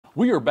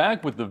We are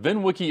back with the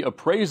VINwiki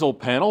appraisal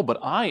panel, but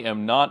I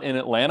am not in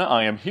Atlanta.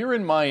 I am here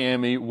in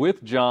Miami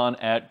with John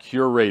at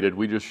Curated.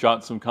 We just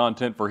shot some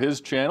content for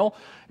his channel.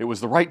 It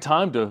was the right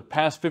time to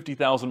pass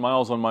 50,000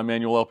 miles on my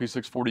manual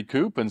LP640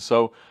 coupe, and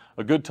so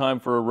a good time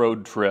for a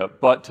road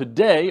trip. But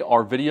today,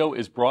 our video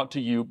is brought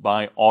to you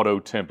by Auto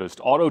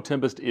Tempest. Auto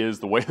Tempest is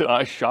the way that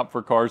I shop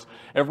for cars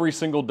every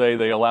single day.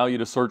 They allow you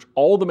to search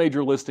all the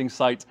major listing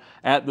sites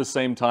at the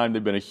same time.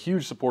 They've been a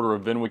huge supporter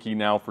of VINwiki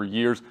now for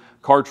years,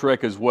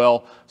 CarTrek as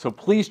well. So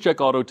please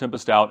check Auto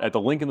Tempest out at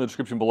the link in the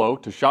description below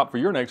to shop for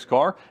your next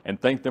car and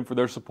thank them for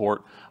their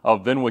support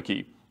of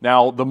VINwiki.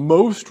 Now, the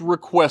most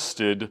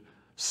requested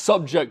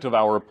subject of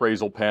our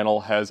appraisal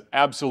panel has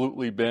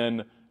absolutely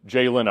been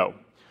Jay Leno.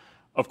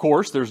 Of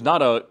course, there's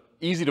not a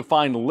easy to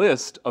find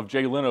list of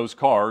Jay Leno's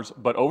cars,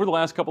 but over the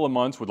last couple of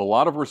months with a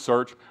lot of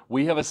research,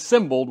 we have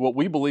assembled what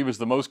we believe is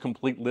the most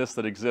complete list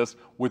that exists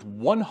with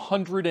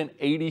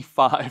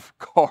 185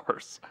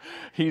 cars.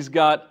 He's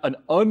got an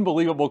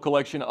unbelievable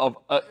collection of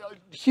a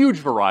huge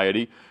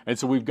variety, and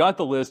so we've got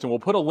the list, and we'll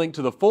put a link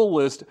to the full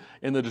list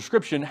in the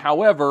description.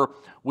 However,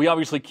 we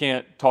obviously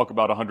can't talk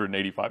about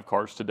 185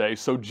 cars today,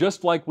 so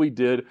just like we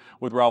did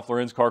with Ralph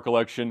Lauren's car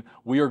collection,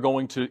 we are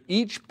going to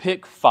each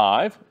pick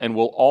 5, and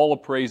we'll all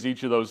appraise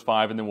each of those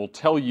 5, and then we'll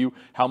tell you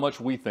how much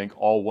we think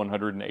all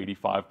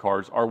 185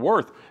 cars are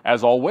worth.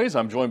 As always,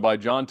 I'm joined by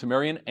John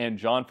Tamarian and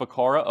John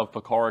Ficarra of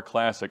Ficarra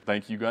Classic.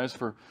 Thank you guys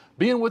for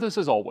being with us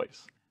as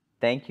always.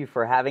 Thank you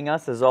for having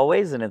us as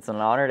always, and it's an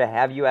honor to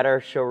have you at our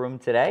showroom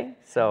today.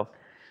 So,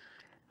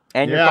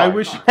 and yeah, I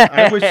wish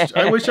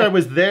I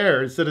was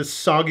there instead of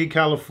soggy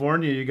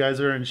California. You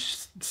guys are in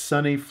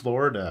sunny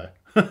Florida.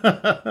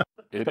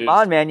 Come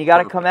on, man, you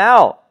got to come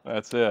out.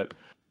 That's it.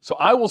 So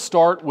I will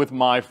start with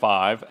my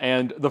 5,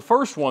 and the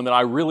first one that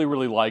I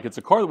really like, it's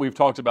a car that we've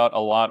talked about a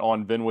lot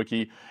on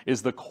VINwiki,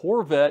 is the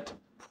Corvette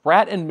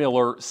Pratt &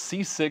 Miller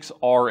C6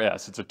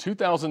 RS. It's a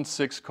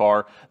 2006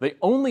 car. They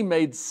only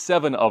made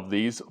 7 of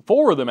these.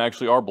 4 of them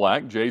actually are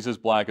black. Jay's is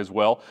black as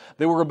well.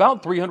 They were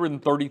about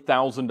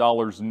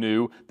 $330,000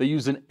 new. They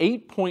use an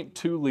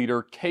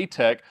 8.2-liter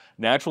K-Tech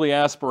naturally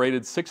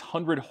aspirated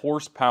 600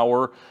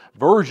 horsepower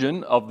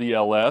version of the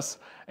LS,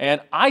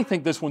 and I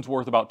think this one's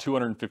worth about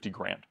 250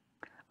 grand.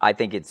 I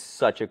think it's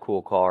such a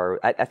cool car.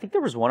 I think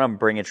there was one on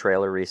Bring a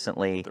Trailer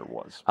recently. There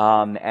was.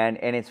 And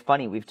it's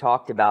funny, we've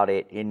talked about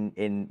it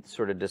in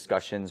sort of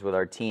discussions with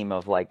our team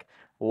of like,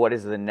 what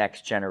is the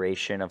next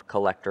generation of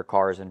collector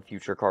cars and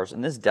future cars?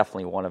 And this is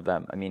definitely one of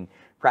them. I mean,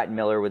 Pratt &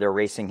 Miller with their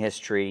racing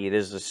history,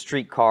 there's a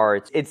street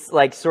car. It's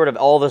like sort of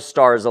all the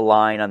stars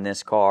align on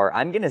this car.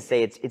 I'm going to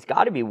say it's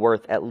got to be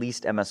worth at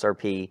least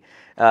MSRP.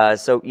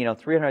 So, you know,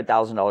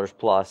 $300,000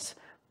 plus,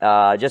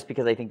 just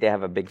because I think they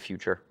have a big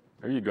future.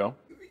 There you go.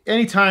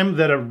 Anytime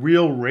that a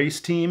real race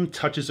team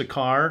touches a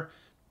car,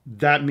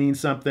 that means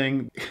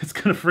something. It's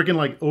got a freaking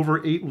like over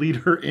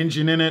 8-liter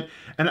engine in it.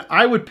 And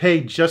I would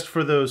pay just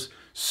for those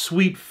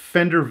sweet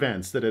fender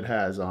vents that it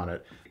has on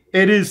it.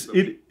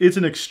 It's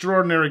an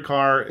extraordinary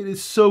car. It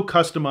is so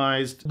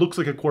customized. Looks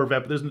like a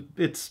Corvette, but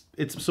it's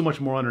so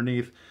much more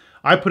underneath.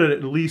 I put it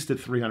at least at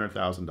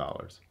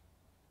 $300,000.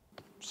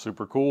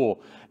 Super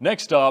cool.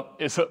 Next up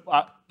is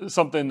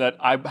something that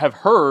I have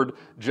heard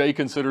Jay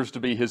considers to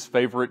be his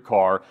favorite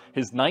car,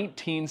 his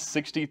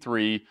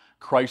 1963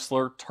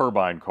 Chrysler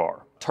turbine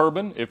car.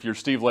 Turbine, if you're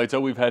Steve Leto,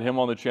 we've had him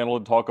on the channel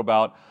to talk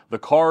about the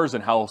cars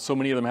and how so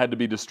many of them had to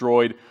be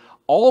destroyed.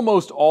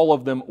 Almost all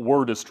of them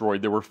were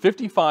destroyed. There were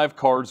 55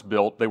 cars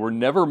built. They were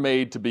never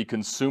made to be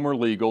consumer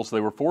legal, so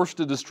they were forced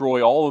to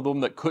destroy all of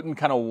them that couldn't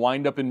kind of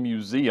wind up in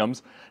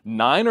museums.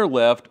 9 are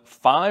left,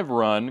 5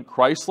 run.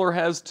 Chrysler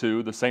has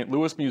 2, the St.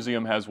 Louis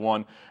Museum has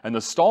 1, and the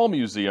Stahl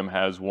Museum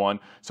has 1.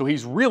 So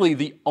he's really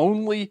the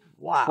only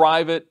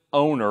private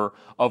owner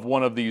of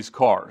one of these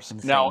cars.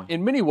 Insane. Now,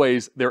 in many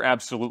ways, they're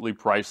absolutely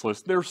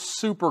priceless. They're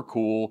super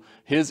cool.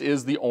 His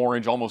is the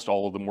orange. Almost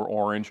all of them were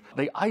orange.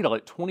 They idle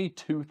at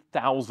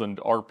 22,000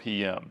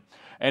 RPM.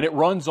 And it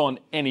runs on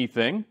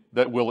anything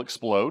that will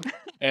explode.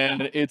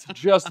 And it's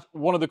just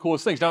one of the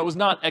coolest things. Now, it was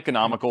not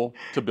economical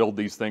to build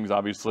these things,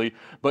 obviously.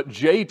 But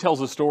Jay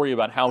tells a story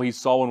about how he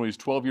saw one when he was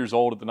 12 years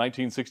old at the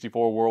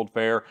 1964 World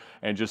Fair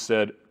and just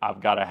said, I've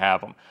got to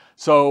have them.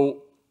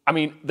 So, I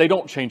mean, they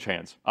don't change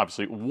hands,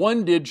 obviously.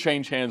 One did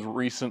change hands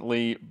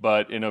recently,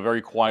 but in a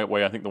very quiet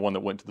way. I think the one that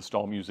went to the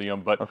Stahl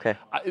Museum. But okay.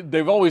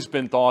 They've always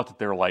been thought that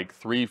they're like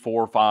 $3,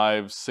 $4,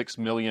 $5, $6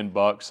 million.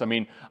 I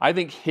mean, I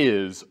think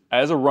his,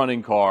 as a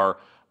running car,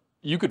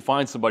 you could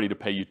find somebody to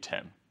pay you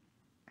 10.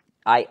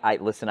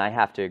 Listen, I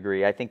have to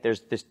agree. I think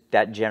there's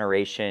that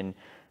generation,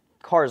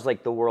 cars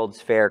like the World's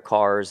Fair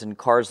cars and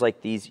cars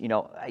like these, you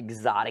know,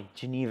 exotic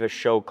Geneva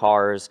show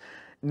cars.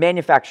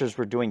 Manufacturers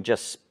were doing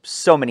just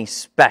so many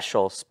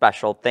special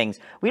things.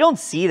 We don't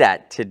see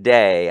that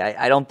today.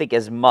 I don't think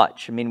as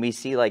much. I mean, we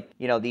see like,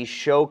 you know, these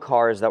show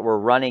cars that were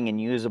running and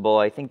usable.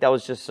 I think that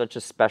was just such a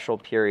special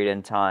period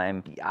in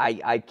time.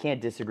 I can't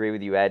disagree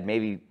with you, Ed.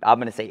 Maybe I'm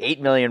going to say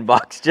 $8 million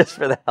just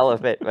for the hell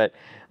of it, but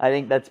I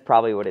think that's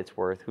probably what it's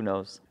worth. Who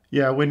knows?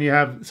 Yeah, when you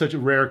have such a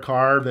rare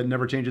car that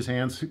never changes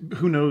hands,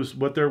 who knows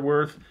what they're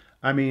worth?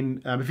 I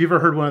mean, if you've ever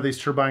heard one of these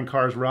turbine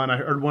cars run, I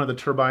heard one of the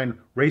turbine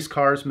race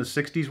cars from the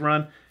 60s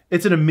run.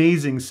 It's an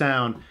amazing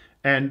sound.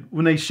 And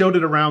when they showed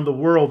it around the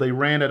world, they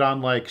ran it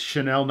on like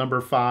Chanel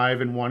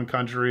 #5 in one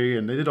country,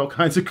 and they did all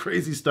kinds of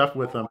crazy stuff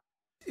with them.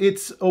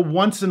 It's a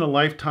once in a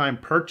lifetime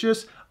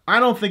purchase. I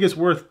don't think it's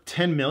worth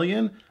 10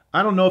 million.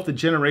 I don't know if the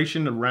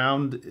generation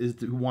around is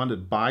who wanted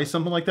to buy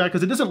something like that,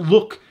 because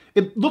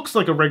it looks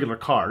like a regular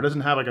car. It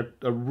doesn't have like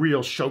a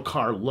real show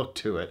car look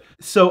to it.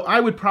 So I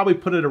would probably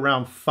put it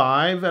around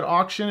 5 at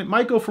auction. It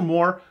might go for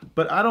more,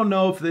 but I don't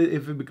know if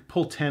it could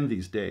pull 10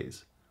 these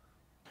days.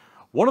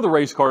 One of the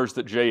race cars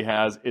that Jay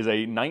has is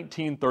a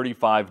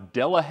 1935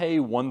 Delahaye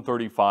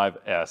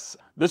 135S.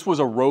 This was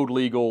a road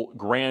legal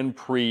Grand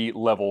Prix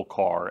level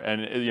car,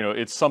 and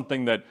it's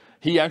something that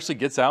he actually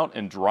gets out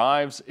and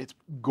drives. It's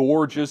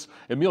gorgeous.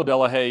 Emile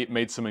Delahaye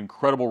made some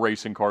incredible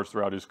racing cars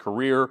throughout his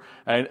career,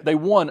 and they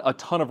won a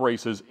ton of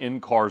races in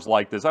cars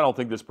like this. I don't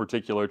think this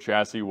particular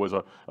chassis was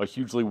a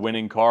hugely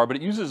winning car, but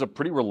it uses a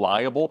pretty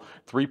reliable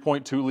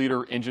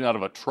 3.2-liter engine out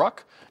of a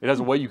truck. It has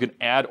a way you can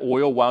add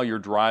oil while you're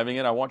driving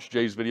it. I watched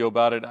Jay's video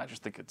about it. I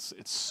just think it's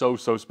so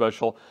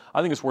special.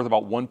 I think it's worth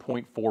about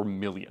 $1.4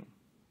 million.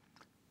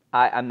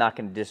 I'm not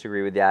going to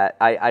disagree with that.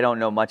 I don't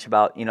know much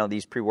about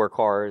these pre-war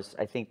cars.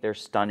 I think they're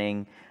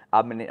stunning.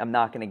 I'm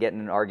not going to get in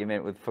an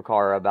argument with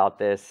Ficarra about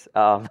this.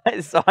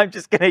 So I'm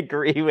just going to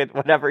agree with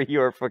whatever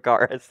your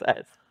Ficarra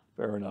says.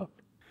 Fair enough.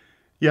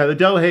 Yeah, the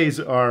Delahayes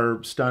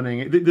are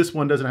stunning. This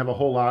one doesn't have a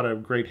whole lot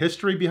of great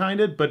history behind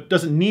it, but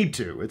doesn't need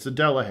to. It's a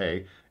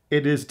Delahaye.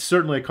 It is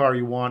certainly a car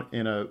you want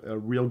in a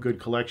real good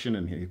collection,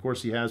 and of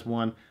course he has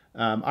one.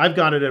 I've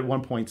got it at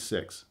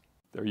 1.6.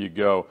 There you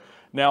go.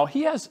 Now,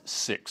 he has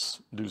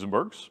 6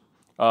 Duesenbergs,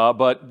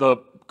 but the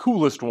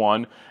coolest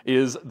one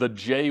is the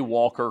J.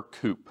 Walker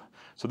Coupe.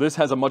 So this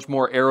has a much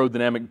more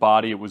aerodynamic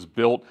body. It was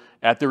built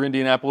at their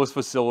Indianapolis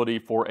facility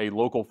for a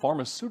local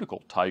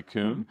pharmaceutical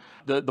tycoon.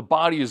 The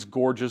body is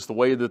gorgeous, the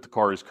way that the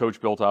car is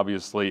coach built,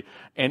 obviously,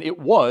 and it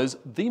was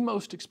the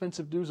most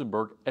expensive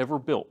Duesenberg ever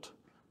built.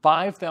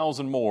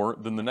 $5,000 more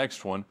than the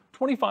next one,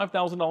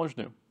 $25,000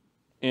 new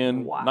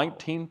in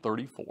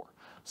 1934.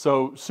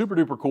 So super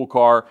duper cool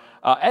car.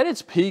 At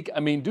its peak, I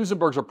mean,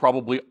 Duesenbergs are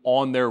probably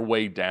on their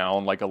way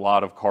down, like a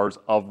lot of cars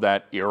of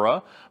that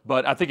era.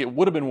 But I think it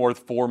would have been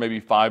worth $4, maybe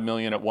 $5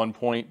 million at one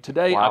point.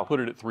 Today, I put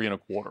it at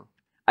 $3.25.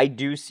 I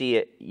do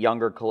see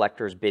younger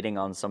collectors bidding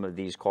on some of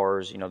these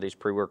cars, these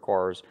pre-war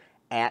cars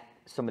at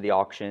some of the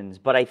auctions.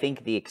 But I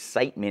think the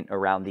excitement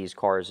around these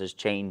cars is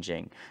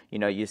changing.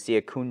 You see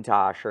a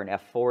Countach or an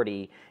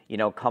F40,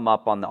 come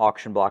up on the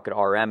auction block at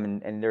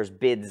RM, and there's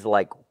bids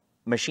like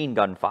machine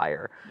gun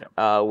fire,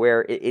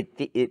 where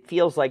it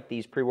feels like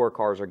these pre-war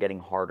cars are getting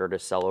harder to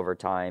sell over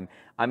time.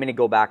 I'm going to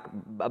go back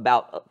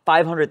about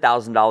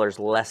 $500,000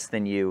 less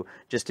than you,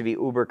 just to be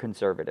uber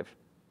conservative.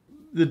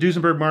 The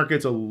Duesenberg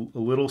market's a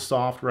little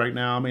soft right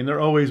now. I mean, they'll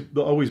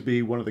always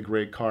be one of the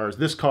great cars.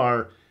 This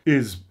car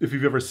is, if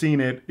you've ever seen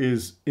it,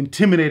 is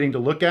intimidating to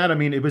look at. I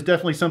mean, it was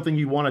definitely something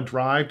you want to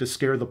drive to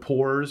scare the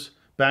pores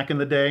back in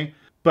the day.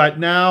 But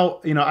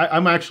now,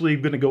 I'm actually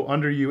going to go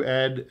under you,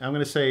 Ed. I'm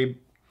going to say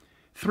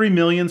 $3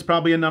 million is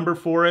probably a number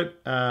for it,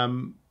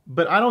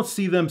 but I don't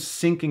see them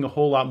sinking a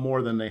whole lot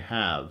more than they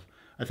have.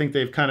 I think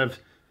they've kind of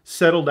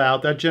settled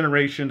out. That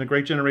generation, the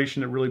great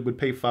generation that really would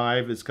pay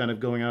 5, is kind of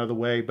going out of the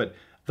way, but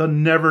they'll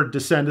never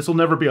descend. This will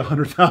never be a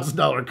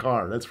 $100,000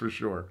 car, that's for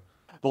sure.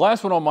 The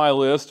last one on my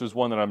list is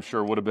one that I'm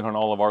sure would have been on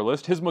all of our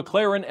list. His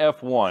McLaren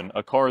F1,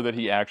 a car that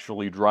he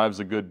actually drives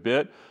a good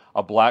bit.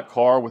 A black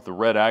car with the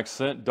red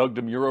accent. Doug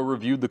DeMuro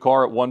reviewed the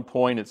car at one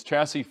point. It's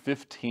chassis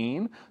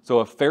 15, so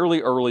a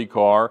fairly early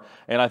car.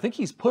 And I think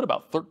he's put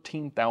about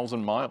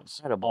 13,000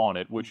 miles on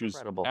it, which is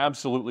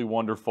absolutely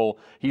wonderful.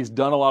 He's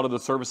done a lot of the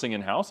servicing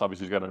in-house.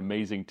 Obviously, he's got an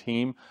amazing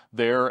team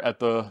there at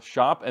the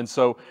shop. And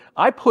so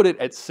I put it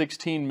at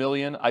 $16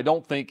 million. I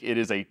don't think it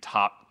is a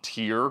top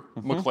tier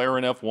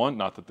McLaren F1,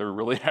 not that there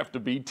really have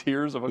to be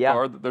tiers of a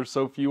car that there's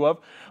so few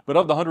of, but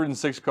of the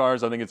 106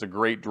 cars, I think it's a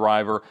great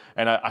driver,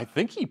 and I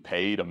think he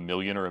paid $1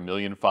 million or $1.5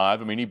 million. I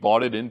mean, he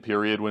bought it in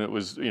period when it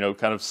was,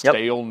 kind of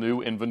stale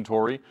new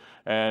inventory,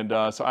 and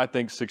so I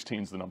think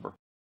 16 is the number.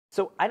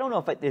 So I don't know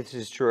if this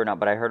is true or not,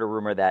 but I heard a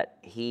rumor that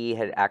he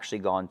had actually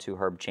gone to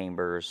Herb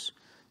Chambers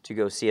to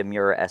go see a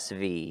Miura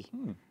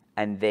SV,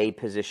 and they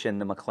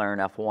positioned the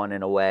McLaren F1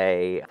 in a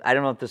way. I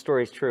don't know if the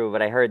story's true,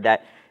 but I heard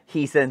that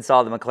he then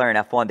saw the McLaren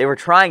F1. They were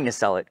trying to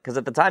sell it because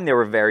at the time they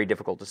were very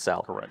difficult to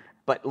sell. Correct.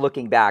 But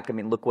looking back, I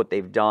mean, look what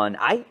they've done.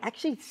 I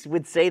actually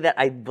would say that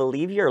I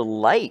believe you're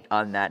light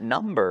on that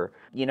number.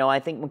 I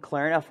think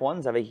McLaren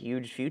F1s have a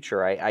huge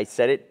future. I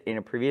said it in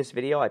a previous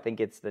video. I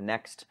think it's the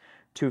next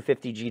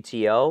 250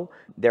 GTO.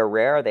 They're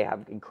rare. They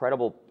have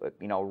incredible,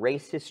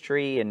 race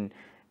history, and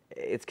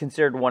it's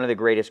considered one of the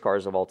greatest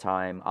cars of all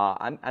time.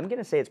 I'm going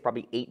to say it's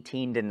probably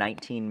 18 to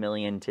 19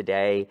 million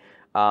today.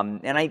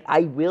 And I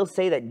will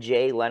say that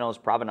Jay Leno's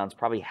Provenance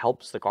probably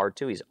helps the car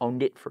too. He's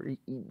owned it for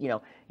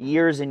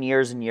years and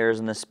years and years,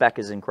 and the spec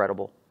is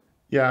incredible.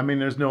 Yeah, I mean,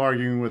 there's no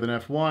arguing with an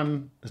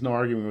F1. There's no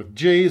arguing with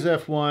Jay's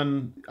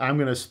F1. I'm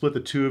going to split the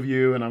two of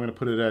you, and I'm going to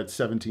put it at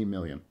 17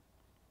 million.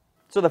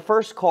 So the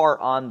first car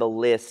on the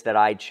list that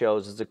I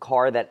chose is a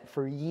car that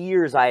for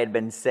years I had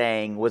been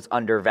saying was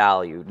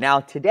undervalued. Now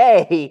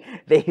today,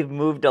 they've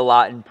moved a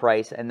lot in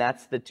price, and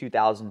that's the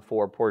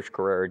 2004 Porsche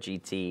Carrera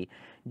GT.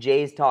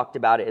 Jay's talked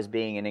about it as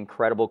being an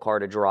incredible car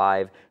to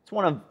drive. It's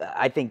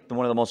I think,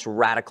 one of the most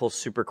radical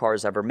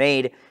supercars ever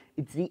made.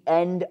 It's the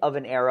end of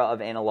an era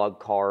of analog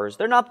cars.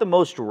 They're not the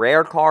most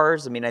rare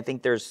cars. I mean, I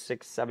think there's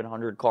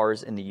 600-700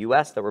 cars in the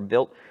US that were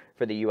built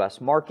for the US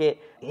market.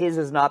 His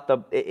is not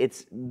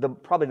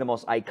probably the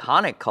most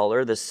iconic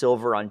color, the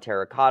silver on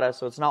terracotta.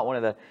 So it's not one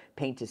of the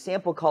paint to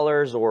sample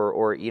colors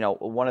or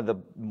one of the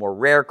more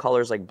rare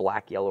colors like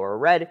black, yellow, or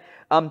red.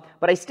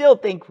 But I still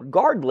think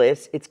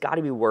regardless, it's got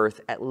to be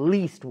worth at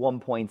least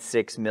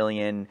 1.6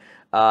 million.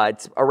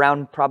 It's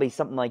around probably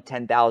something like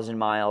 10,000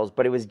 miles,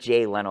 but it was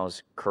Jay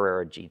Leno's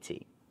Carrera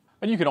GT.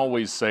 And you can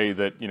always say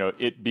that,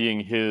 it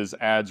being his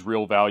adds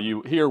real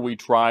value. Here we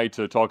try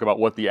to talk about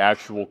what the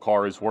actual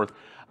car is worth.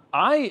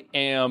 I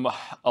am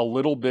a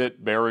little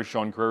bit bearish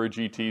on Carrera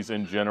GTs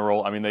in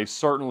general. I mean, they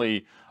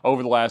certainly,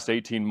 over the last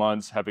 18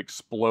 months, have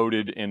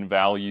exploded in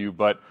value,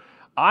 but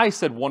I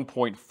said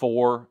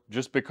 1.4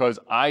 just because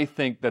I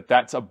think that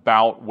that's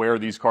about where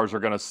these cars are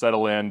going to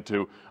settle in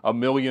to $1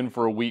 million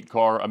for a weak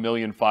car, $1.5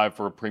 million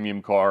for a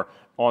premium car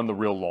on the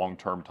real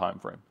long-term time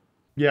frame.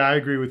 Yeah, I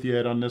agree with you,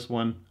 Ed, on this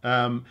one.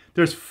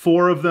 There's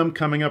 4 of them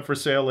coming up for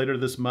sale later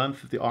this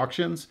month at the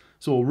auctions,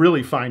 so we'll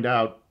really find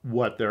out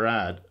what they're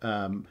at.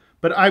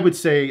 But I would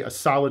say a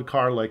solid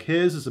car like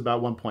his is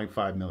about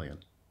 1.5 million.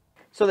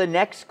 So the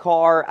next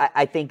car,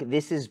 I think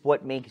this is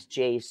what makes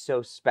Jay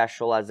so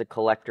special as a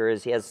collector,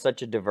 is he has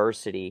such a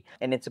diversity.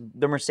 And it's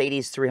the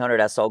Mercedes 300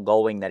 SL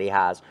Gullwing that he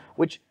has,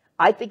 which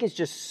I think is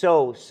just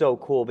so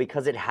cool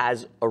because it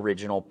has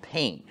original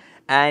paint.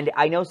 And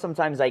I know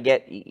sometimes I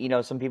get,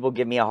 some people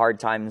give me a hard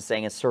time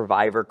saying a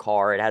survivor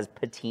car, it has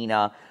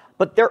patina,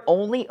 but they're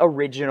only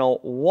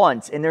original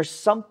once. And there's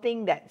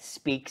something that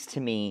speaks to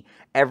me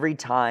every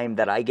time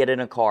that I get in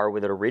a car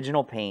with an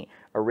original paint,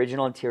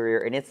 original interior,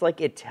 and it's like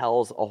it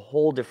tells a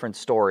whole different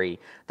story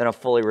than a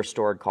fully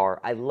restored car.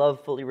 I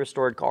love fully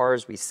restored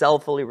cars. We sell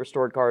fully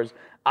restored cars.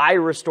 I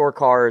restore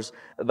cars,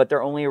 but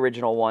they're only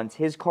original ones.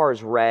 His car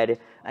is red.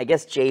 I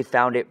guess Jay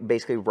found it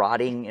basically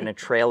rotting in a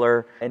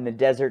trailer in the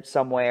desert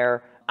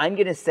somewhere. I'm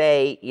going to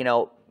say,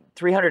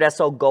 300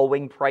 SL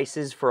Gullwing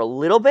prices for a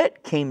little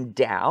bit came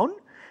down.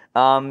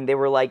 They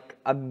were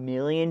like $1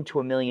 million to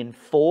 $1.4 million.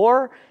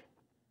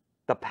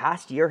 The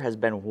past year has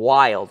been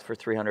wild for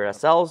 300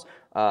 SLs,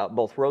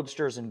 both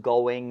Roadsters and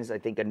Gullwings. I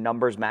think a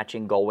numbers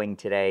matching Gullwing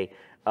today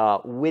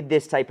with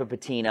this type of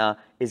patina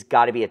is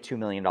got to be a $2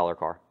 million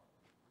car.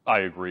 I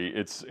agree.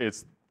 It's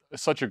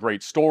such a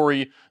great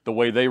story, the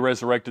way they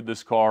resurrected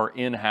this car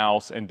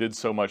in-house and did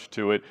so much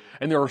to it.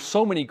 And there are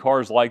so many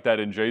cars like that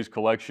in Jay's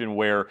collection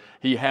where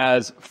he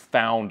has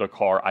found a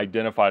car,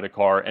 identified a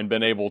car, and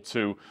been able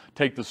to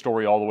take the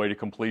story all the way to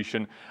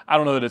completion. I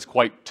don't know that it's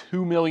quite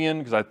 2 million,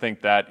 because I think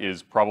that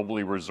is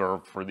probably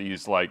reserved for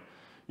these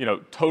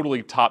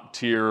totally top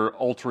tier,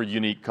 ultra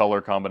unique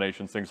color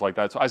combinations, things like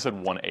that. So I said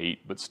 1.8,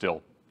 but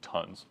still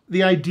tons.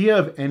 The idea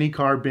of any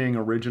car being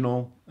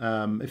original,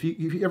 if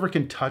you ever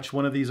can touch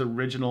one of these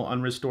original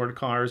unrestored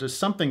cars, there's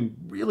something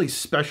really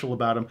special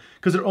about them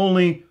because they're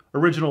only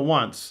original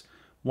once.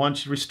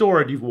 Once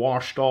restored, you've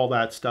washed all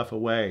that stuff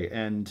away.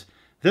 And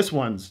this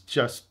one's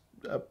just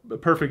a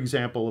perfect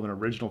example of an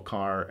original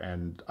car,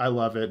 and I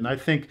love it. And I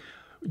think,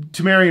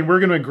 Tamarian,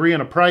 we're going to agree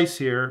on a price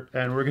here,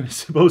 and we're going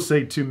to both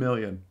say 2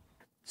 million.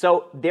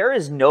 So there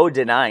is no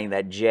denying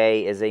that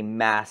Jay is a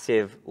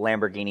massive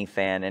Lamborghini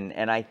fan,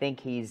 and I think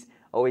he's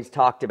always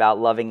talked about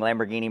loving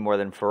Lamborghini more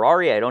than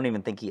Ferrari. I don't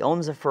even think he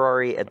owns a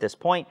Ferrari at this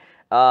point.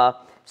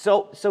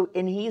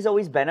 And he's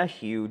always been a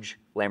huge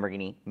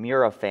Lamborghini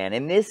Miura fan.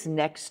 And this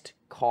next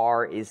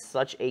car is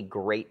such a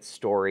great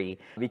story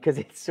because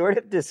it sort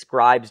of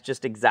describes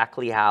just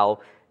exactly how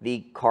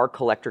the car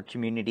collector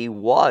community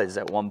was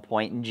at one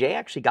point, and Jay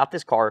actually got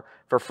this car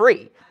for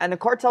free. And the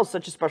car tells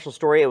such a special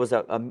story. It was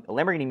a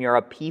Lamborghini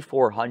Miura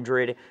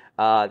P400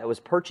 that was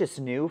purchased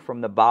new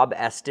from the Bob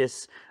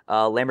Estes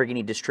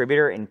Lamborghini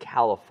distributor in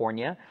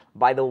California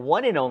by the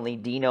one and only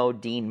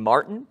Dean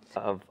Martin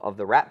of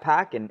the Rat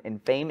Pack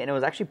and fame, and it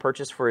was actually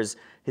purchased for his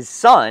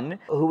son,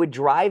 who would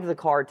drive the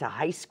car to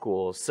high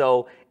school.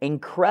 So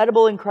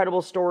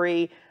incredible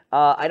story.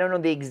 I don't know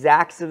the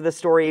exacts of the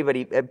story, but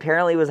he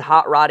apparently was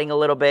hot rodding a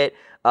little bit,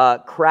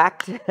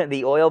 cracked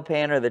the oil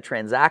pan or the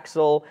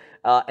transaxle,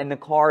 and the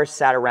car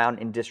sat around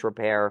in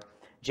disrepair.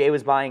 Jay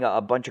was buying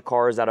a bunch of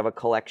cars out of a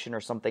collection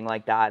or something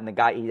like that, and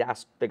he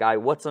asked the guy,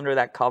 what's under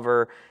that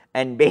cover?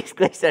 And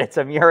basically said it's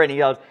a Miura, and he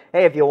goes,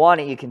 hey, if you want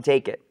it, you can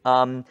take it.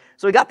 So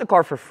he got the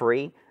car for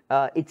free.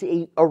 It's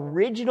a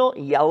original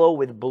yellow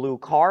with blue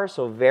car,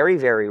 so very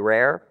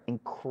rare,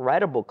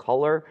 incredible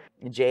color.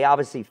 And Jay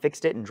obviously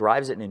fixed it and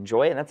drives it and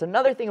enjoy it. And that's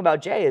another thing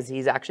about Jay is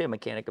he's actually a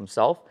mechanic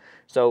himself.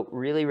 So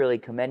really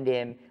commend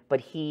him.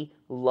 But he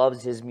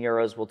loves his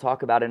Miuras. We'll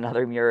talk about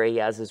another Miura he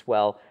has as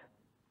well.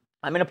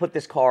 I'm going to put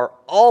this car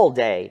all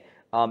day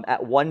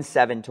at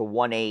 1.7 to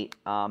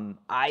 1.8.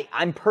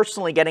 I'm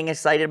personally getting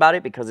excited about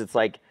it because it's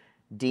like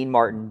Dean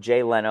Martin,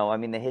 Jay Leno. I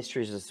mean, the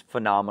history is just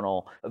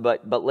phenomenal.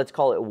 But let's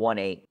call it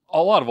 1.8.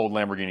 A lot of old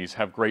Lamborghinis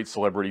have great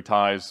celebrity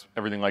ties,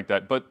 everything like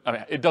that. But I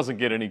mean, it doesn't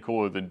get any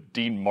cooler than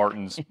Dean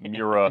Martin's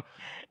Miura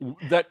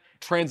that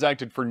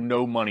transacted for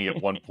no money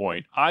at one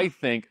point. I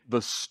think the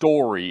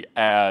story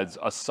adds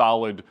a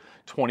solid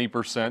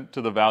 20%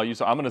 to the value.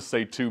 So I'm going to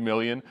say $2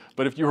 million.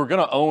 But if you were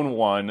going to own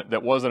one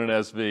that wasn't an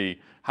SV,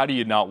 how do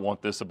you not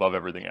want this above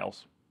everything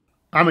else?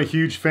 I'm a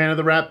huge fan of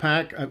the Rat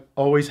Pack. I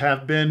always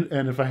have been.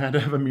 And if I had to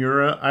have a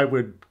Miura, I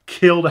would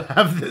kill to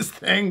have this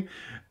thing.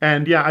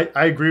 And yeah,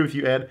 I agree with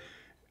you, Ed.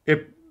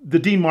 If the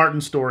Dean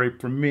Martin story,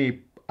 for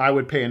me, I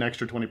would pay an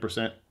extra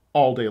 20%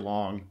 all day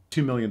long,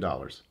 $2 million.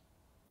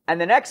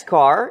 And the next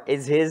car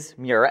is his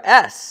Miura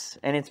S.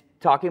 And it's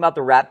talking about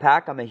the Rat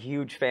Pack. I'm a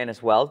huge fan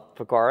as well,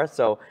 Ficarra.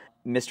 So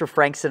Mr.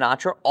 Frank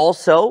Sinatra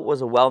also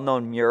was a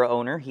well-known Miura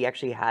owner. He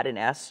actually had an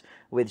S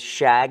with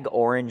shag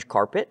orange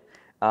carpet.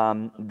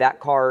 That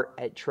car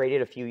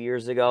traded a few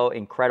years ago.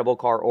 Incredible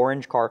car,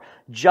 orange car,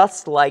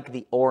 just like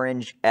the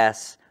orange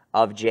S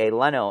of Jay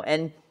Leno.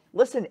 And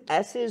listen,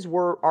 S's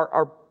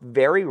are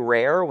very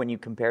rare when you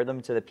compare them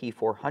to the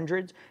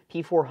P400s.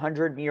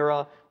 P400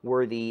 Miura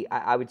were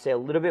I would say, a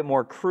little bit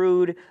more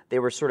crude. They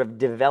were sort of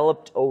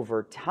developed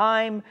over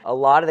time. A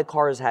lot of the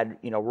cars had,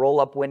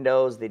 roll-up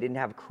windows. They didn't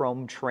have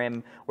chrome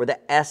trim, where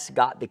the S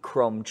got the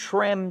chrome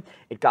trim.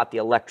 It got the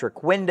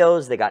electric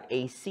windows. They got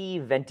AC,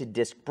 vented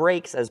disc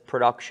brakes as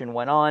production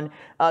went on.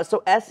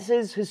 So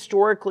S's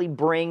historically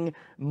bring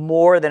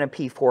more than a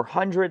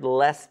P400,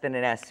 less than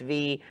an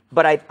SV.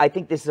 But I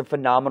think this is a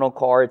phenomenal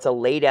car. It's a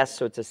late S,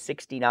 so it's a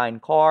 69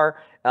 car.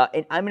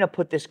 And I'm going to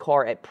put this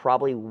car at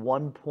probably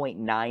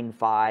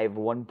 1.95,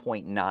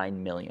 1.9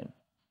 million.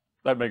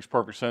 That makes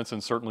perfect sense,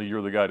 and certainly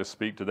you're the guy to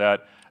speak to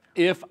that.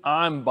 If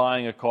I'm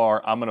buying a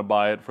car, I'm going to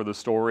buy it for the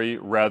story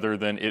rather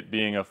than it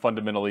being a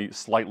fundamentally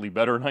slightly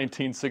better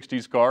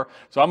 1960s car.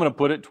 So I'm going to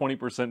put it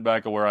 20%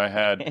 back of where I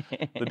had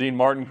the Dean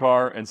Martin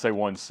car and say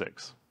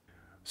 1.6.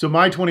 So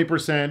my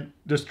 20%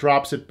 just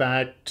drops it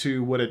back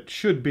to what it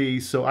should be.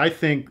 So I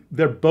think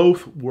they're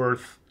both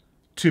worth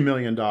 $2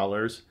 million,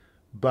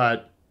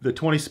 but the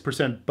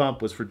 20%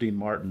 bump was for Dean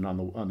Martin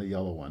on the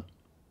yellow one.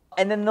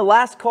 And then the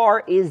last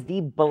car is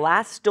the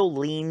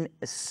Blastoline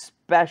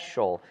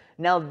Special.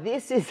 Now,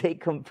 this is a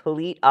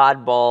complete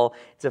oddball.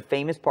 It's a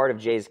famous part of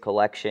Jay's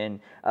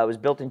collection. It was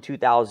built in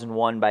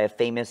 2001 by a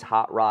famous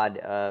hot rod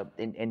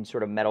and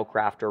sort of metal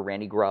crafter,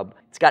 Randy Grubb.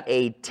 It's got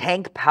a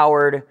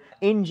tank-powered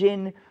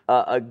engine,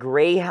 a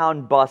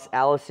Greyhound bus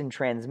Allison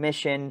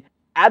transmission.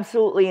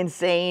 Absolutely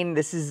insane.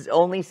 This is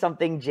only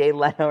something Jay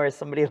Leno or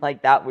somebody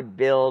like that would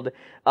build.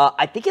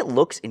 I think it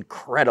looks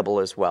incredible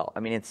as well. I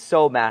mean, it's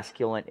so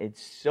masculine.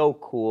 It's so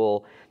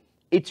cool.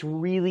 It's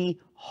really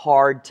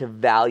hard to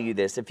value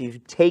this. If you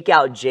take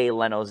out Jay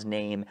Leno's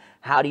name,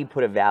 how do you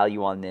put a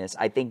value on this?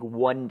 I think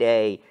one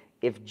day,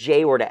 if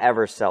Jay were to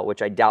ever sell,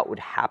 which I doubt would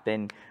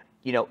happen,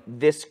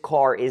 this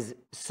car is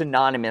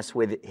synonymous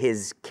with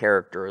his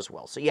character as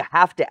well. So you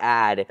have to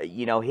add,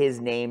 his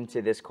name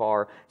to this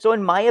car. So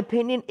in my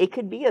opinion, it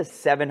could be a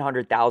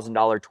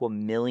 $700,000 to $1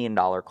 million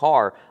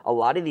car. A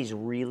lot of these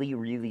really,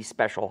 really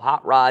special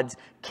hot rods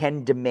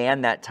can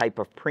demand that type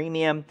of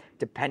premium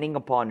depending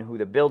upon who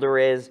the builder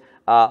is.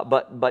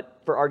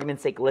 But for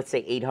argument's sake, let's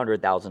say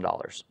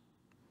 $800,000.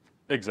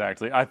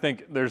 Exactly. I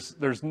think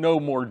there's no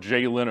more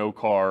Jay Leno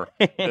car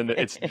than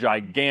it's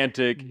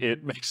gigantic.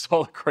 It makes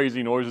all the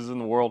crazy noises in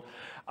the world.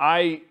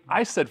 I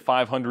said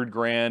 500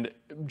 grand.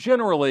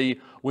 Generally,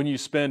 when you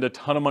spend a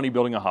ton of money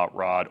building a hot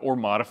rod or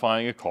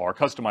modifying a car,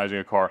 customizing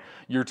a car,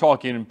 you're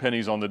talking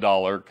pennies on the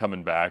dollar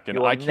coming back. And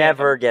I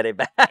never get it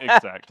back.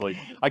 Exactly.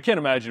 I can't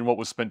imagine what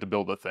was spent to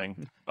build the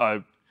thing.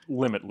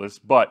 Limitless.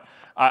 But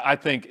I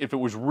think if it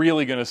was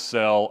really going to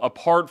sell,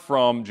 apart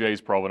from Jay's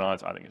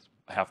provenance, I think it's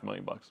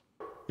 $500,000.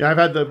 Yeah, I've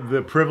had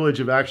the privilege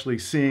of actually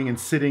seeing and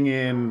sitting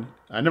in,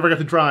 I never got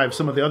to drive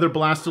some of the other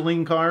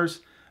Blastoline cars.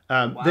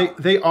 Wow.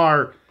 They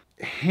are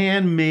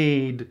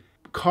handmade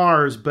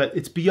cars, but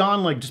it's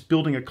beyond like just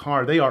building a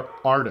car. They are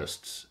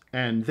artists,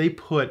 and they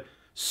put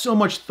so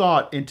much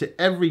thought into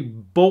every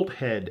bolt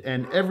head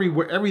and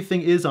where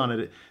everything is on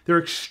it. They're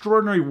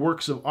extraordinary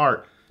works of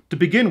art to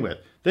begin with.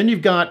 Then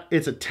you've got,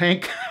 it's a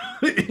tank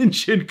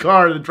engine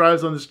car that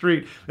drives on the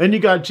street. Then you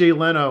got Jay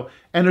Leno,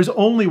 and there's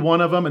only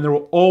one of them, and there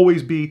will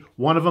always be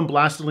one of them.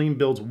 Blastoline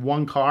builds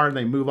one car, and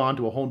they move on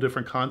to a whole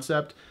different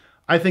concept.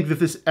 I think that if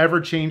this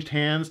ever changed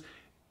hands,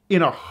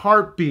 in a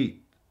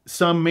heartbeat,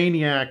 some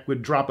maniac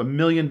would drop $1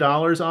 million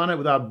on it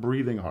without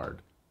breathing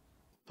hard.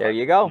 There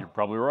you go. You're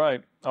probably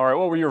right. All right,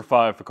 what were your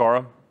 5,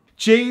 Ficarra?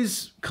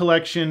 Jay's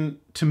collection,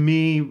 to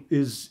me,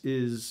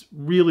 is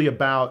really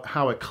about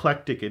how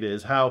eclectic it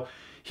is, how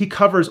he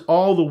covers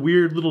all the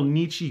weird little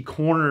niche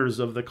corners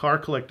of the car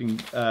collecting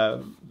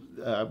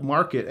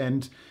market.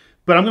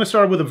 But I'm going to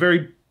start with a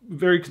very,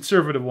 very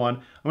conservative one.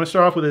 I'm going to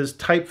start off with his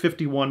Type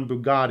 51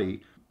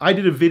 Bugatti. I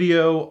did a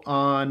video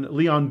on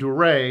Leon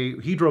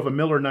Duray. He drove a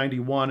Miller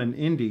 91 in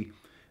Indy.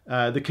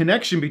 The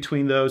connection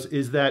between those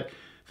is that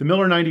The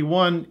Miller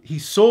 91, he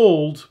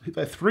sold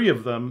 3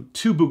 of them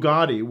to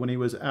Bugatti when he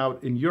was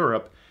out in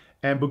Europe.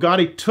 And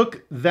Bugatti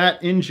took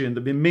that engine,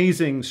 the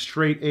amazing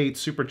straight 8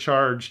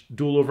 supercharged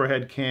dual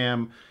overhead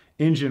cam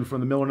engine from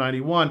the Miller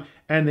 91,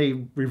 and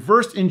they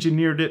reverse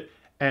engineered it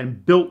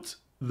and built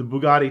the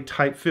Bugatti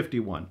Type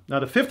 51. Now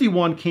the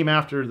 51 came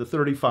after the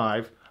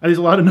 35. There's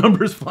a lot of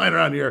numbers flying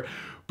around here,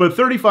 but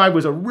 35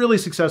 was a really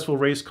successful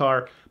race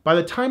car. By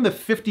the time the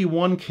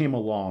 51 came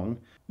along,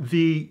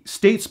 the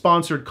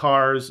state-sponsored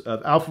cars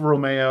of Alfa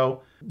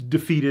Romeo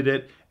defeated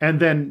it, and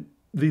then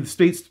the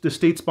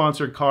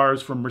state-sponsored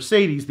cars from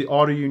Mercedes, the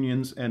auto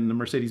unions and the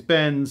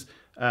Mercedes-Benz,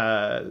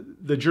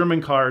 the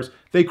German cars,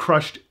 they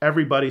crushed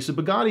everybody. So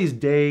Bugatti's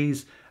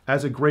days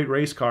as a great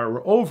race car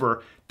were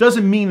over.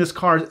 Doesn't mean this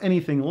car is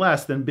anything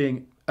less than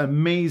being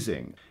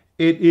amazing.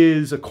 It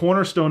is a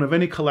cornerstone of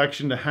any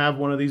collection to have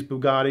one of these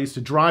Bugattis,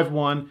 to drive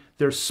one.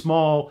 They're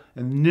small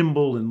and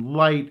nimble and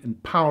light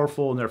and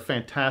powerful, and they're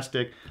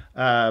fantastic.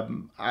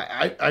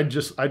 I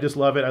just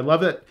love it. I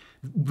love it.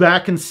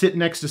 That can sit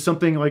next to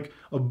something like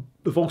a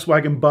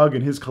Volkswagen Bug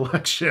in his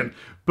collection.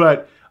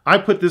 But I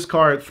put this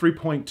car at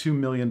 $3.2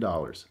 million.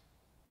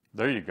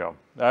 There you go.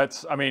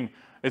 I mean,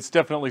 it's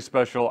definitely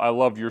special. I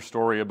love your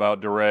story about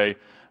DeRay,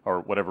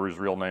 or whatever his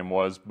real name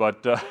was,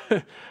 but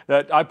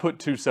that I put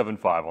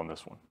 275 on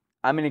this one.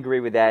 I'm going to agree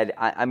with Ed.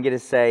 I'm going to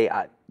say,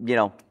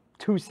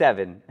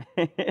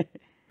 2.7.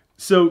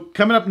 So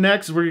coming up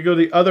next, we're going to go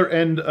to the other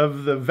end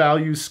of the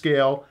value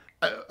scale.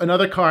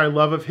 Another car I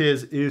love of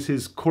his is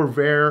his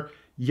Corvair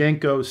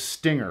Yenko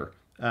Stinger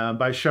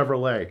by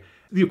Chevrolet.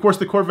 Of course,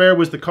 the Corvair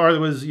was the car that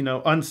was,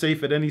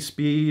 unsafe at any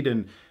speed,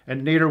 and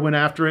Nader went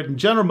after it. And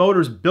General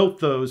Motors built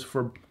those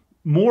for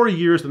more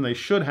years than they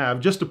should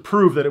have, just to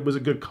prove that it was a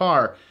good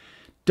car.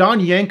 Don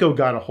Yenko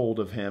got a hold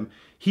of him.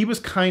 He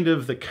was kind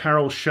of the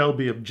Carroll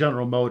Shelby of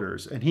General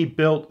Motors, and he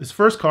built, his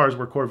first cars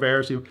were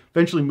Corvairs. He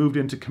eventually moved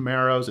into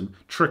Camaros and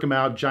trick them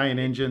out, giant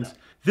engines.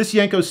 This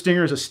Yenko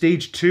Stinger is a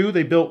stage 2.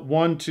 They built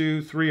 1,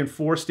 2, 3, and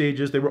 4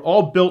 stages. They were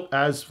all built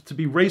as to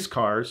be race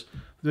cars,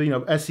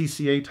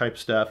 SCCA type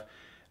stuff.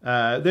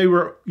 They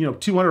were,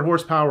 200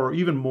 horsepower or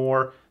even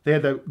more. They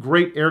had the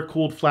great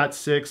air-cooled flat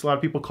 6. A lot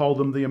of people call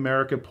them the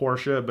America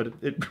Porsche, but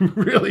it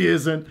really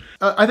isn't.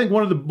 I think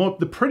one of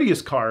the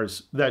prettiest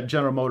cars that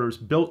General Motors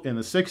built in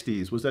the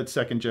 60s was that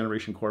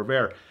second-generation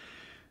Corvair.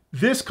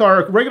 This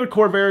car, regular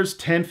Corvairs,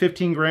 10,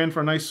 15 grand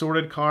for a nice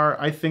sorted car.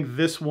 I think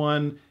this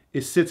one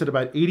sits at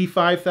about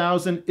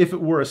 $85,000. If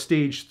it were a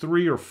stage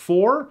 3 or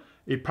 4,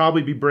 it'd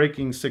probably be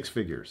breaking 6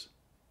 figures.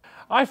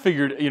 I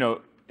figured,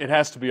 it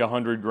has to be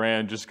 100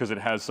 grand just because it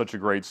has such a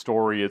great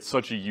story. It's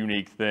such a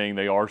unique thing.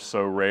 They are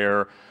so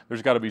rare.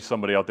 There's got to be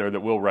somebody out there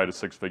that will write a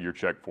 6-figure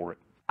check for it.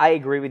 I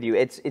agree with you.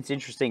 It's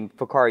interesting,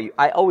 Ficarra.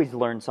 I always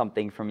learn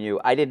something from you.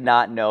 I did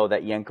not know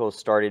that Yenko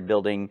started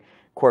building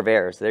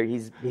Corvairs.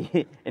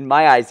 In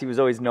my eyes, he was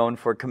always known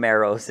for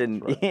Camaros,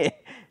 and right.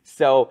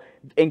 So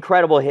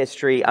incredible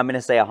history. I'm going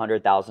to say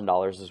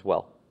 $100,000 as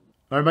well.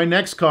 All right, my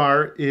next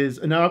car is,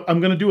 now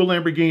I'm going to do a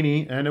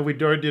Lamborghini. I know we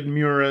already did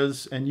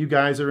Miuras, and you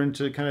guys are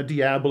into kind of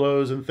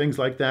Diablos and things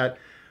like that.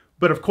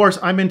 But of course,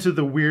 I'm into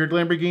the weird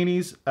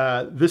Lamborghinis.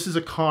 This is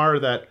a car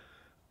that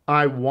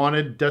I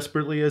wanted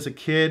desperately as a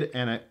kid,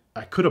 and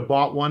I could have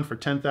bought one for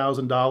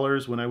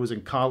 $10,000 when I was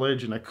in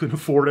college, and I couldn't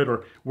afford it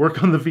or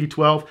work on the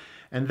V12.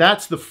 And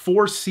that's the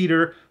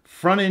 4-seater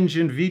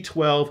front-engine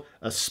V12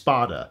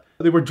 Espada.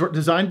 They were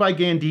designed by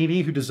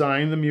Gandini, who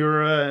designed the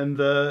Miura and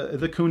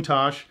the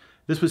Countach.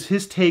 This was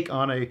his take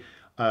on a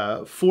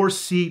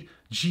 4-seat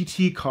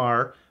GT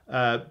car.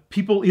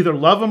 People either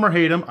love them or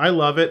hate them. I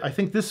love it. I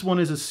think this one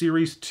is a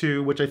Series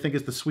 2, which I think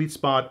is the sweet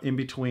spot in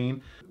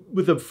between.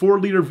 With a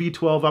 4-liter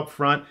V12 up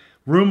front,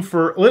 room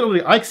for,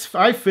 literally,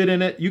 I fit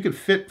in it. You could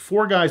fit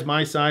 4 guys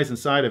my size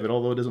inside of it,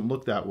 although it doesn't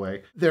look that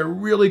way. They're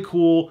really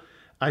cool.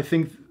 I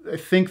think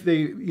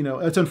they,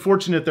 it's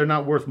unfortunate they're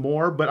not worth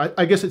more, but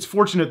I guess it's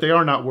fortunate they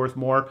are not worth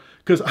more,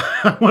 because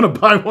I want to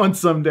buy one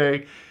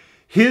someday.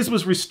 His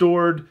was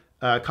restored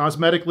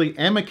cosmetically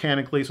and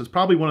mechanically, so it's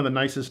probably one of the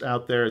nicest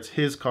out there. It's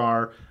his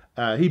car.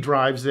 He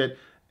drives it,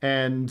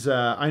 and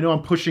I know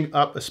I'm pushing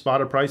up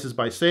Espada prices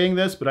by saying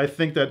this, but I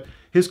think that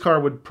his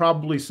car would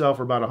probably sell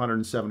for about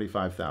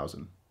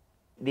 $175,000.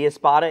 The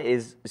Espada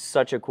is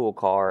such a cool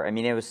car. I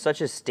mean, it was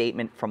such a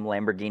statement from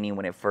Lamborghini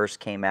when it first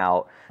came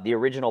out. The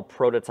original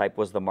prototype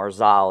was the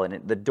Marzal,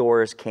 and the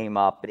doors came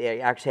up. It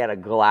actually had a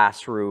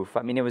glass roof.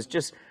 I mean, it was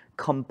just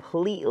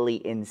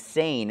completely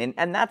insane,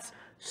 and that's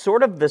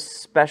sort of the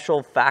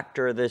special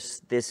factor,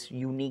 this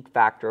unique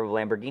factor of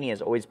Lamborghini,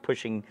 is always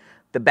pushing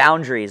the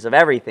boundaries of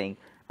everything.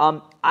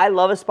 I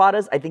love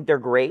Espadas. I think they're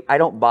great. I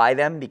don't buy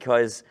them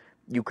because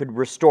you could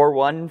restore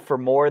one for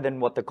more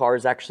than what the car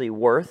is actually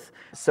worth.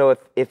 So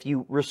if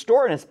you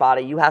restore an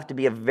Espada, you have to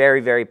be a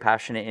very, very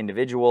passionate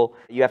individual.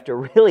 You have to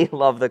really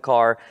love the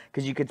car,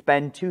 because you could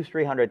spend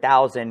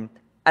 $200,000-$300,000,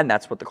 and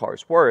that's what the car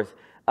is worth.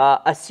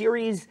 A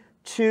Series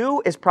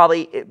 2 is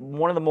probably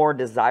one of the more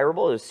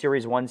desirable. There's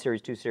Series 1,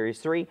 Series 2, Series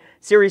 3.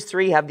 Series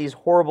 3 have these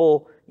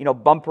horrible,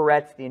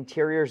 bumperettes. The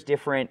interior is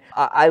different.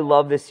 I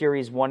love the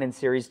Series 1 and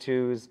Series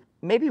 2s.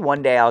 Maybe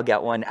one day I'll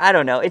get one. I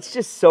don't know. It's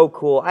just so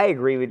cool. I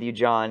agree with you,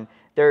 John.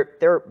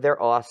 They're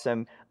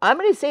awesome. I'm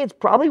going to say it's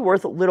probably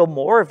worth a little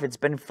more if it's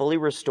been fully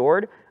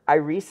restored. I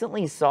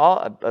recently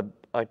saw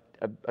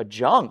a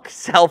junk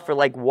sell for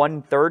like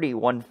 130,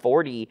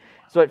 140.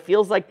 So it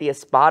feels like the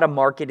Espada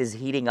market is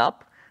heating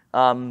up,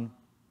 even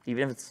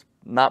if it's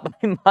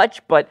not by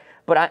much. But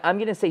I'm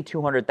going to say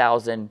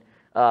 200,000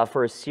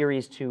 for a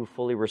Series 2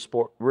 fully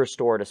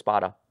restored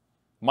Espada.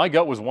 My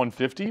gut was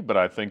 150, but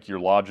I think your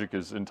logic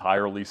is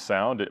entirely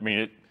sound. I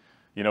mean,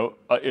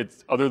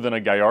 it's other than a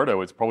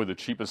Gallardo, it's probably the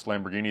cheapest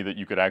Lamborghini that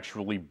you could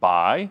actually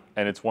buy,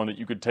 and it's one that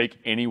you could take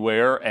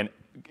anywhere, and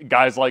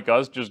guys like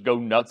us just go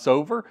nuts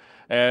over.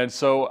 And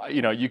so,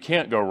 you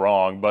can't go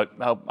wrong. But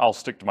I'll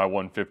stick to my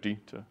 150.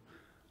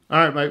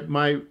 All right,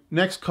 my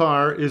next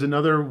car is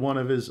another one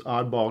of his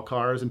oddball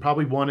cars, and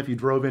probably one if you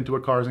drove into a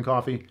Cars and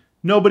Coffee,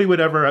 nobody would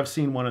ever have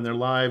seen one in their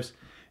lives.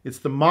 It's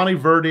the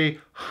Monteverde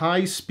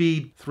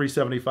high-speed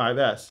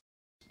 375S.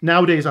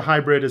 Nowadays, a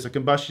hybrid is a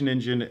combustion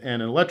engine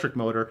and an electric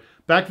motor.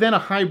 Back then, a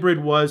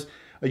hybrid was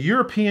a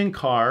European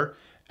car,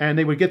 and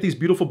they would get these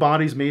beautiful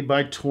bodies made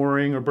by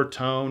Touring or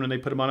Bertone, and they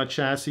put them on a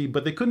chassis,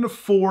 but they couldn't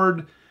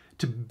afford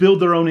to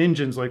build their own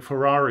engines like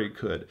Ferrari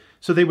could.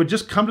 So they would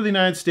just come to the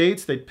United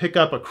States, they'd pick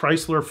up a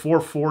Chrysler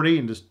 440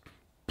 and just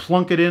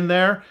plunk it in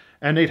there,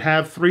 and they'd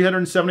have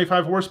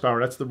 375 horsepower.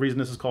 That's the reason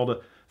this is called a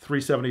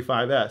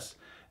 375S.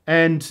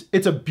 And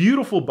it's a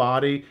beautiful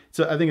body.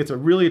 I think it's a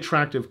really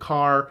attractive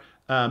car.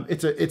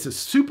 It's a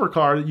super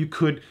car that you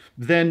could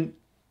then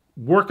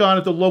work on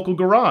at the local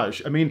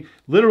garage. I mean,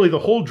 literally the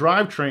whole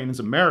drivetrain is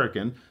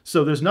American,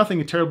 so there's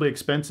nothing terribly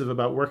expensive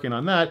about working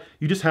on that.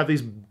 You just have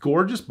these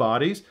gorgeous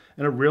bodies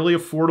and a really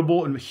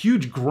affordable and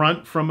huge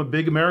grunt from a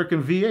big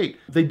American V8.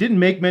 They didn't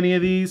make many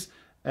of these,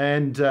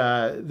 and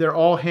they're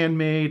all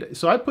handmade.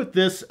 So I put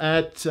this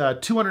at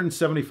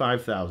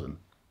 $275,000.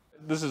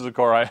 This is a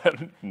car I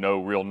had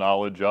no real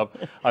knowledge of.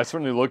 I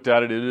certainly looked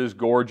at it. It is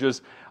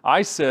gorgeous.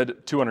 I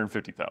said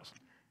 $250,000.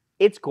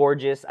 It's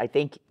gorgeous. I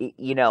think,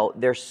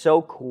 they're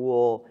so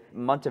cool.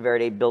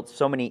 Monteverde built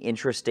so many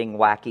interesting,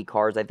 wacky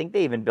cars. I think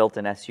they even built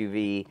an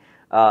SUV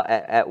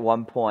at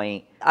one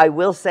point. I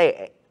will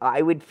say,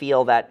 I would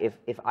feel that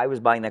if I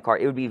was buying that car,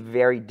 it would be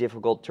very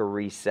difficult to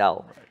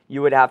resell. Right.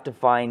 You would have to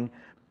find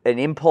an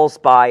impulse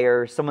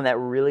buyer, someone that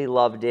really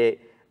loved it.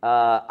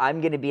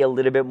 I'm going to be a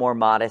little bit more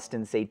modest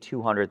and say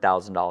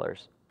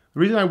 $200,000. The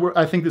reason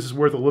I think this is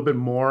worth a little bit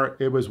more,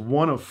 it was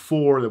one of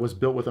 4 that was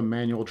built with a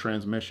manual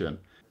transmission.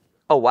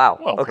 Oh, wow.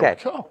 Well, okay.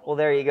 Well,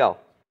 there you go.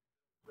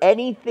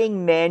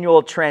 Anything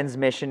manual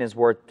transmission is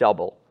worth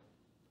double.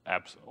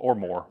 Absolutely. Or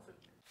more.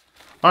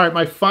 All right,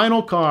 my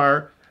final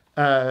car,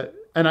 and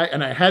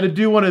I had to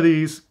do one of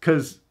these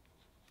because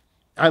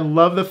I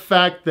love the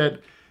fact that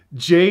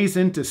Jay's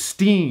into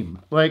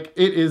steam. Like,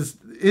 his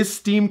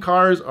steam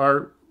cars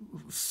are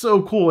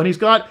so cool, and he's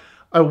got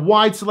a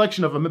wide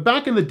selection of them. And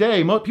back in the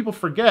day, most people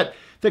forget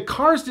that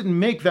cars didn't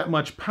make that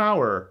much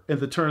power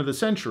at the turn of the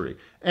century.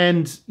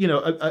 And,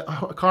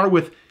 a car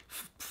with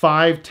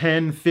 5,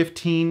 10,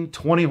 15,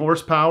 20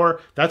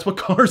 horsepower, that's what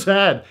cars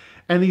had.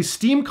 And these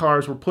steam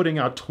cars were putting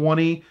out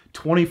 20,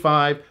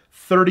 25,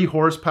 30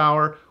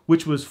 horsepower,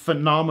 which was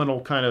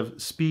phenomenal kind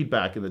of speed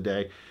back in the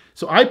day.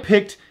 So I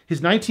picked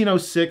his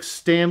 1906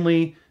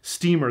 Stanley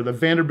Steamer, the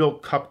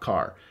Vanderbilt Cup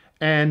car.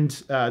 And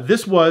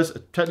this was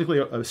technically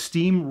a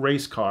steam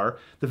race car.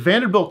 The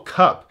Vanderbilt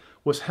Cup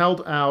was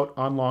held out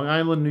on Long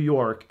Island, New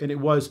York, and it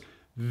was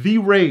the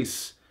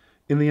race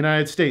in the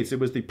United States. It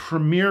was the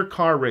premier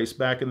car race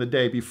back in the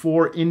day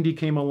before Indy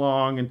came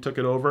along and took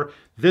it over.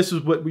 This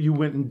is what you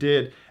went and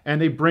did. And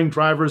they bring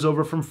drivers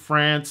over from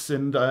France,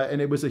 and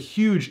it was a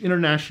huge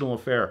international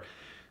affair.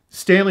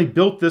 Stanley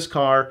built this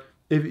car.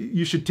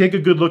 You should take a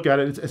good look at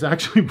it. It's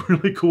actually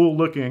really cool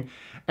looking.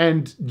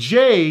 And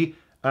Jay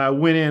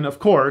went in, of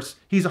course,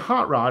 he's a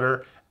hot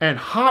rodder, and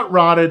hot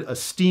rodded a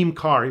steam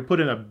car. He put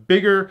in a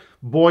bigger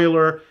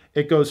boiler.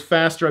 It goes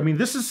faster. I mean,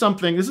 this is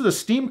a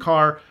steam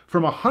car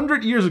from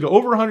 100 years ago,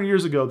 over 100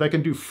 years ago, that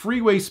can do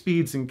freeway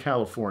speeds in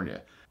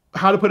California.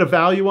 How to put a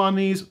value on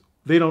these?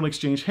 They don't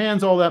exchange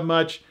hands all that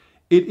much.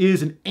 It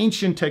is an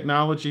ancient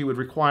technology. It would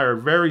require a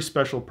very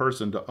special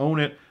person to own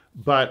it.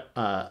 But,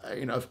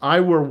 if I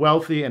were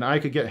wealthy and I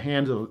could get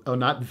hands of a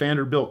not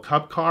Vanderbilt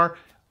Cup car,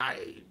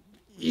 I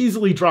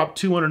easily drop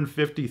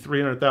 $250,000,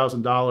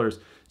 $300,000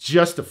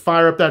 just to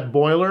fire up that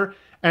boiler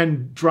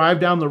and drive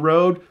down the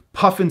road,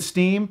 puffing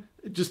steam.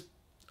 Just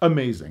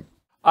amazing.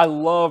 I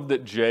love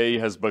that Jay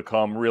has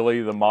become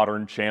really the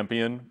modern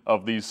champion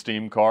of these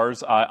steam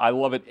cars. I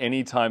love it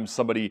anytime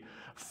somebody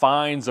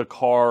finds a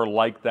car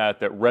like that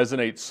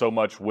resonates so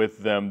much with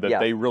them that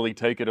they really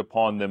take it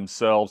upon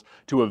themselves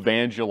to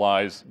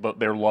evangelize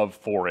their love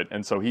for it.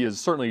 And so he has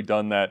certainly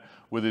done that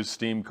with his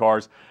steam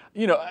cars.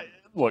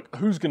 Look,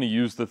 who's going to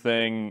use the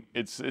thing?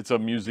 It's a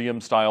museum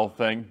style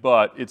thing,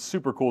 but it's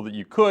super cool that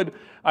you could.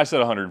 I said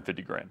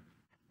 150 grand.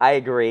 I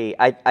agree.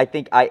 I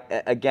think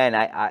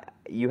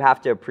you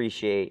have to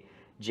appreciate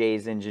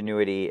Jay's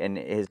ingenuity and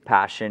his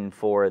passion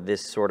for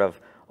this sort of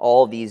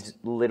all these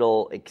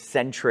little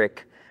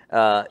eccentric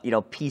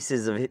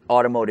pieces of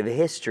automotive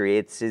history.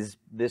 It's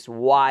this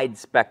wide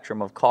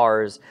spectrum of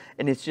cars,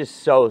 and it's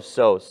just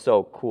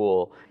so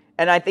cool.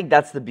 And I think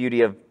that's the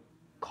beauty of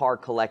car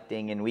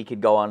collecting, and we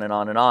could go on and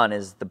on and on,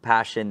 is the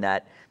passion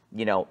that,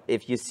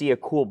 if you see a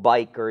cool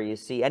bike or you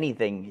see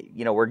anything,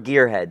 we're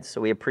gearheads, so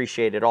we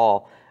appreciate it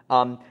all.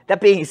 That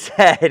being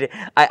said,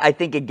 I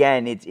think,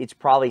 again, it's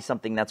probably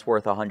something that's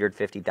worth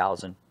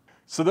 $150,000.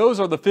 So those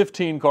are the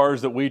 15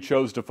 cars that we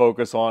chose to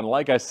focus on.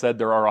 Like I said,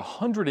 there are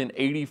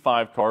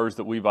 185 cars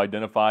that we've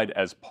identified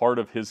as part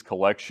of his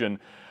collection.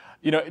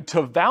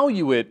 To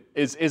value it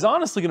is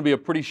honestly going to be a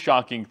pretty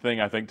shocking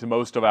thing, I think, to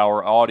most of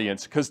our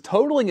audience, because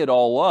totaling it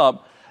all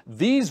up,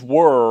 these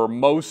were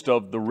most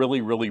of the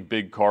really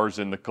big cars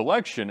in the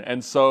collection.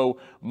 And so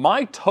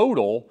my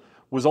total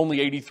was only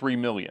 $83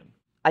 million.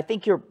 I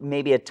think you're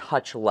maybe a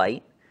touch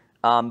light,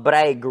 but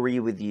I agree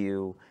with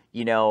you.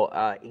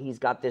 He's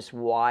got this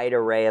wide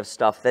array of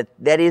stuff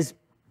that is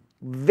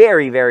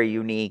very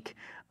unique.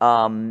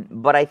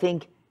 But I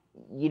think,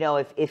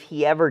 if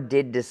he ever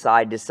did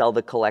decide to sell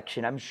the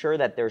collection, I'm sure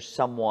that there's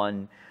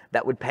someone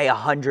that would pay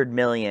 $100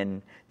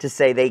 million to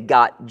say they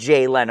got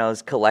Jay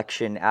Leno's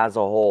collection as a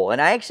whole.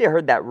 And I actually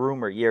heard that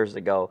rumor years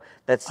ago,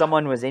 that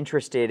someone was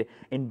interested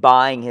in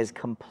buying his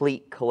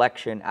complete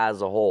collection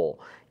as a whole.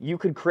 You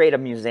could create a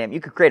museum,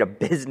 you could create a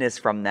business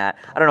from that.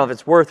 I don't know if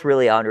it's worth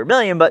really $100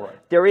 million,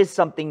 but there is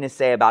something to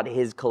say about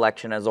his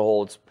collection as a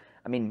whole.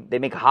 They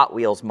make Hot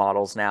Wheels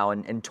models now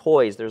and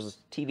toys. There's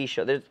a TV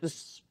show. There's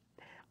this.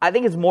 I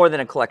think it's more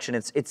than a collection.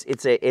 It's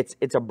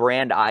a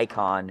brand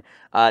icon.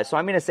 So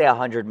I'm going to say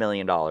 $100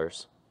 million.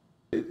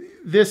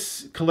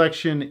 This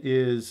collection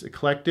is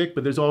eclectic,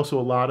 but there's also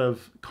a lot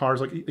of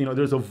cars. Like,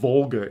 there's a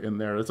Volga in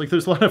there. It's like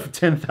there's a lot of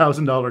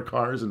 $10,000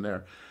 cars in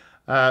there.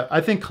 I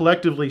think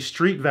collectively,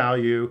 street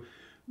value,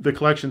 the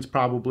collection's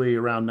probably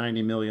around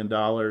 $90 million.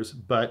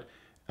 But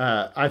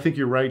I think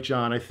you're right,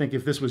 John. I think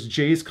if this was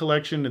Jay's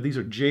collection, and these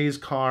are Jay's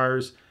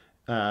cars,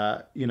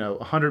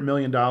 $100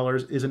 million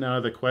isn't out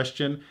of the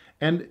question.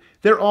 And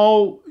they're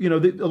all, a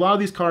lot of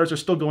these cars are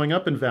still going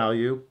up in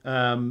value.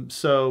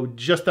 So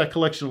just that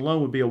collection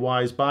alone would be a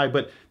wise buy.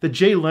 But the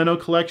Jay Leno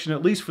collection,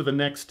 at least for the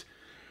next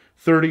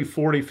 30,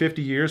 40,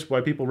 50 years,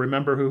 why people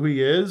remember who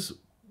he is,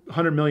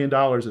 $100 million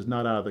is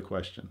not out of the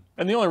question.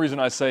 And the only reason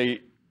I say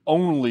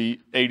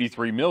only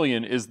 $83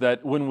 million is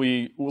that when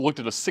we looked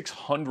at a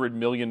 $600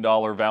 million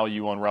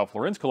value on Ralph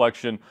Lauren's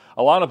collection,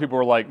 a lot of people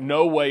were like,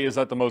 no way is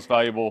that the most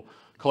valuable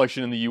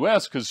collection in the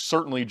US, because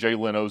certainly Jay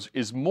Leno's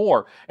is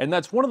more. And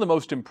that's one of the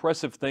most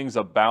impressive things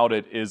about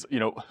it is,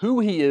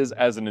 who he is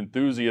as an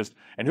enthusiast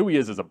and who he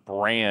is as a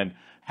brand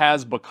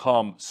has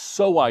become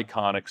so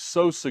iconic,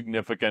 so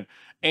significant.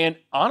 And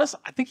honestly,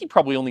 I think he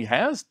probably only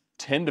has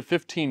 $10 to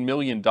 $15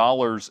 million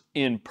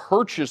in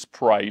purchase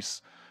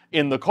price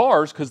in the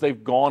cars, because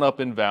they've gone up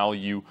in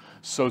value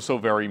so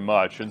very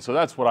much. And so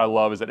that's what I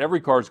love, is that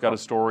every car's got a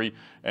story,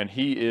 and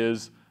he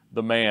is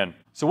the man.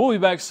 So we'll be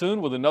back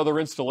soon with another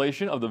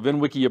installation of the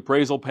VINwiki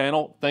appraisal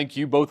panel. Thank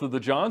you, both of the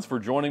Johns, for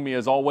joining me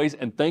as always,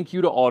 and thank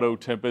you to Auto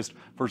Tempest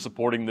for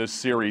supporting this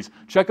series.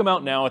 Check them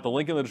out now at the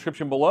link in the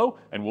description below,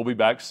 and we'll be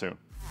back soon.